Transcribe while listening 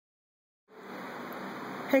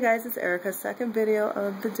Hey guys, it's Erica's second video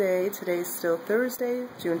of the day. Today's still Thursday,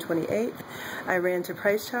 June 28th. I ran to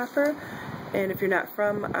Price Chopper, and if you're not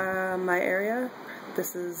from my area,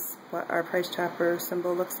 this is what our Price Chopper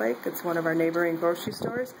symbol looks like. It's one of our neighboring grocery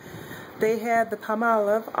stores. They had the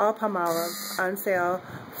Palmolive, all Palmolive, on sale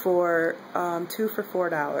for 2 for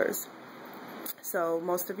 $4. So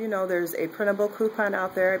most of you know there's a printable coupon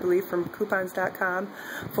out there, I believe from coupons.com,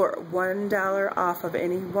 for $1 off of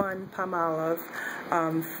any one Palmolive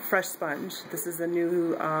fresh sponge. This is a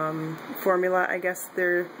new formula, I guess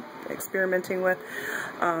they're experimenting with.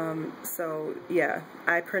 So yeah,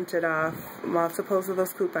 I printed off multiples of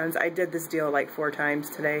those coupons. I did this deal like 4 times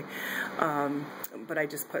today, but I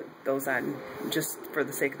just put those on just for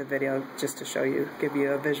the sake of the video, just to show you, give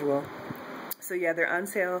you a visual. So yeah, they're on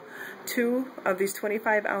sale. 2 of these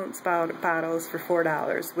 25-ounce bottles for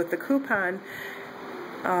 $4. With the coupon,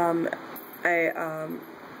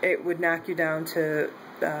 it would knock you down to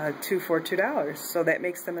 2 for $2. So that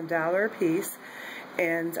makes them $1 a piece.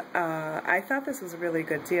 And I thought this was a really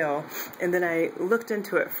good deal. And then I looked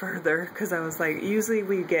into it further because I was like, usually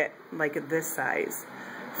we get like this size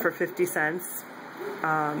for 50 cents.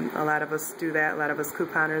 A lot of us do that, a lot of us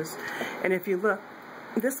couponers. And if you look,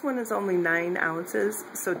 this one is only 9 ounces,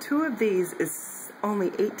 so 2 of these is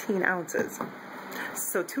only 18 ounces.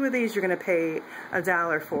 So 2 of these you're going to pay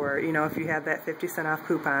 $1 for, you know, if you have that 50-cent off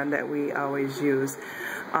coupon that we always use.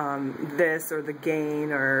 This or the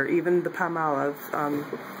Gain or even the Palmolive,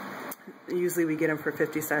 usually we get them for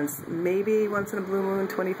 50 cents, maybe once in a blue moon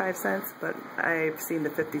 25 cents, but I've seen the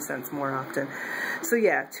 50 cents more often. So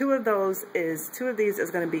yeah, 2 of these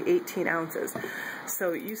is going to be 18 ounces.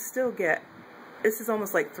 So you still get, this is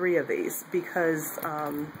almost like 3 of these, because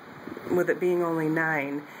with it being only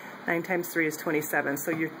 9 times 3 is 27, so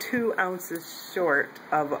you're 2 ounces short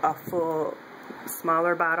of a full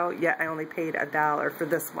smaller bottle, yet I only paid $1 for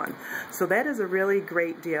this one. So that is a really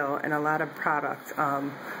great deal and a lot of product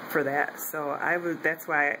for that. So that's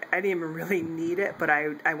why I didn't even really need it, but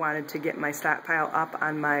I wanted to get my stockpile up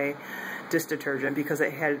on my dish detergent because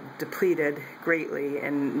it had depleted greatly,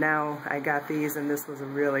 and now I got these, and this was a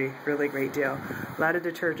really, really great deal. A lot of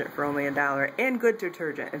detergent for only $1, and good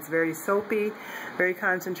detergent. It's very soapy, very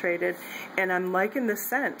concentrated, and I'm liking the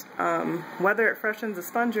scent. Whether it freshens a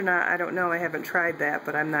sponge or not, I don't know. I haven't tried that,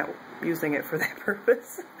 but I'm not using it for that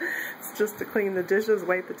purpose. It's just to clean the dishes,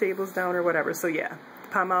 wipe the tables down, or whatever. So yeah,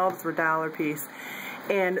 Palmolives were $1 a piece,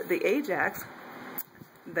 and the Ajax,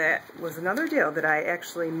 that was another deal that I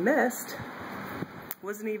actually missed.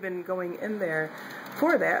 Wasn't even going in there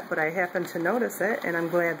for that, but I happened to notice it, and I'm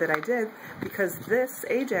glad that I did, because this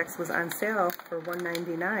Ajax was on sale for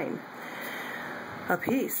 $1.99 a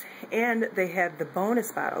piece. And they had the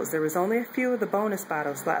bonus bottles. There was only a few of the bonus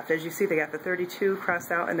bottles left. As you see, they got the 32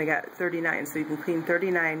 crossed out, and they got 39, so you can clean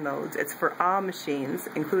 39 loads. It's for all machines,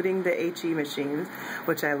 including the HE machines,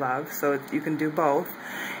 which I love, so you can do both.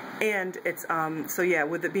 And it's, so yeah,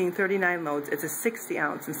 with it being 39 loads, it's a 60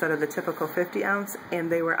 ounce instead of the typical 50 ounce,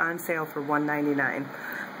 and they were on sale for $1.99.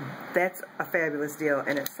 That's a fabulous deal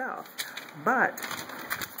in itself. But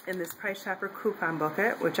in this Price Chopper coupon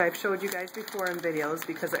booklet, which I've showed you guys before in videos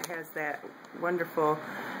because it has that wonderful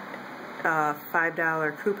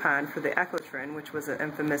 $5 coupon for the Eclatrin, which was an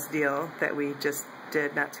infamous deal that we just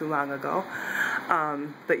did not too long ago.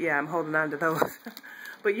 But yeah, I'm holding on to those.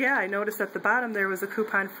 But yeah, I noticed at the bottom there was a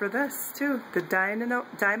coupon for this too, the Dynamo,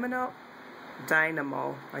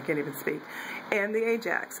 I can't even speak, and the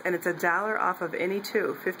Ajax, and it's $1 off of any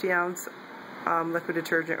 2, 50 ounce liquid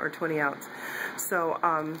detergent or 20 ounce. So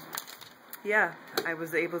yeah, I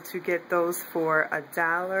was able to get those for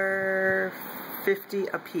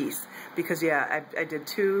 $1.50 a piece, because yeah, I did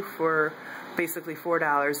 2 for basically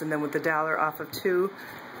 $4, and then with the $1 off of 2,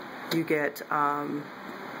 you get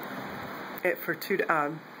it for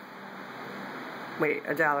 $2. Wait,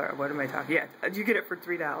 $1. What am I talking? Yeah, you get it for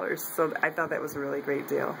 $3. So I thought that was a really great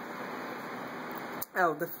deal.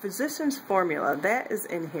 Oh, the Physicians Formula, that is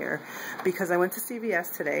in here because I went to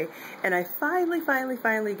CVS today, and I finally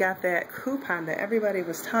got that coupon that everybody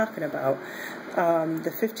was talking about, the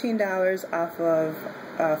 $15 off of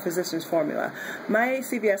Physicians Formula. My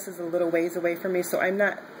CVS is a little ways away from me, so I'm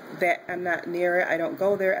not near it. I don't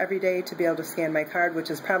go there every day to be able to scan my card, which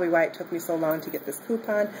is probably why it took me so long to get this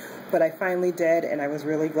coupon, but I finally did, and I was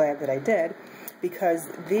really glad that I did, because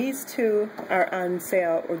these 2 are on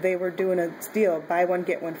sale, or they were doing a deal, buy one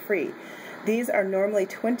get one free. These are normally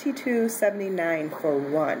 $22.79 for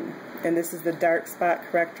 1, and this is the dark spot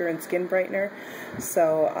corrector and skin brightener.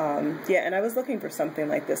 So yeah, and I was looking for something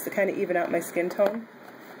like this to kind of even out my skin tone.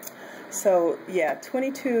 So yeah,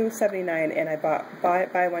 $22.79, and I bought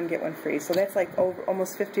buy one get one free. So that's like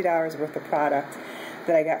almost $50 worth of product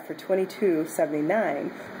that I got for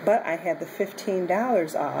 $22.79. But I had the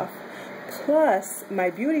 $15 off. Plus my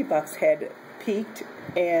Beauty Bucks had peaked,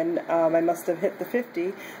 and I must have hit the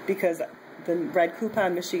 50 because the red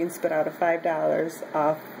coupon machine spit out a $5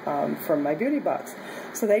 off from my Beauty Bucks.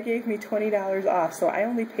 So they gave me $20 off. So I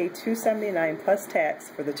only paid $2.79 plus tax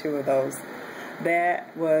for the two of those.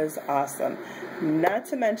 That was awesome. Not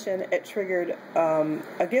to mention, it triggered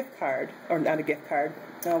a gift card, or not a gift card,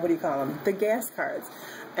 what do you call them? The gas cards.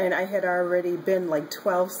 And I had already been like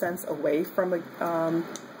 12 cents away from a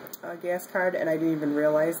gas card, and I didn't even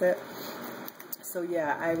realize it. So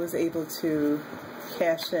yeah, I was able to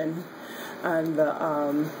cash in on the,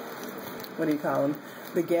 what do you call them?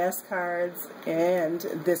 The gas cards, and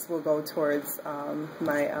this will go towards I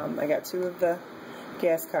got 2 of the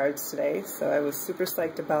gas cards today, so I was super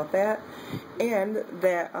psyched about that. And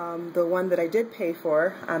that the one that I did pay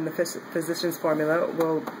for on the Physicians Formula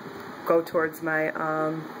will go towards my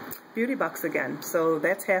Beauty Bucks again. So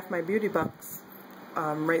that's half my Beauty Bucks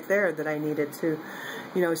right there that I needed to,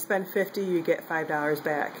 you know, spend $50, you get $5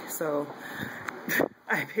 back. So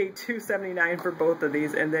I paid $2.79 for both of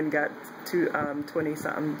these, and then got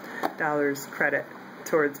 $20-something credit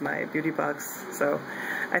towards my Beauty Bucks. So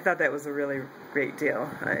I thought that was a really great deal.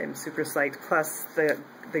 I'm super psyched. Plus the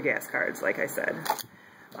gas cards, like I said.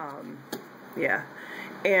 Yeah,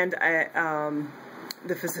 and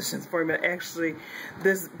the Physicians Formula, actually,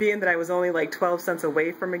 this being that I was only like 12 cents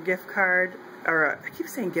away from a gift card, or I keep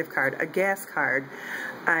saying gift card, a gas card.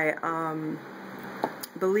 I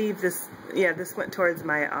believe this, yeah, this went towards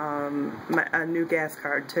my a new gas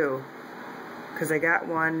card too, because I got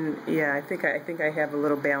one. Yeah, I think I have a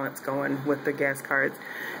little balance going with the gas cards,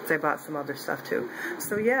 so I bought some other stuff too.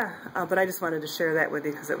 So yeah, but I just wanted to share that with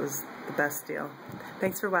you because it was the best deal.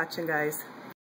 Thanks for watching, guys.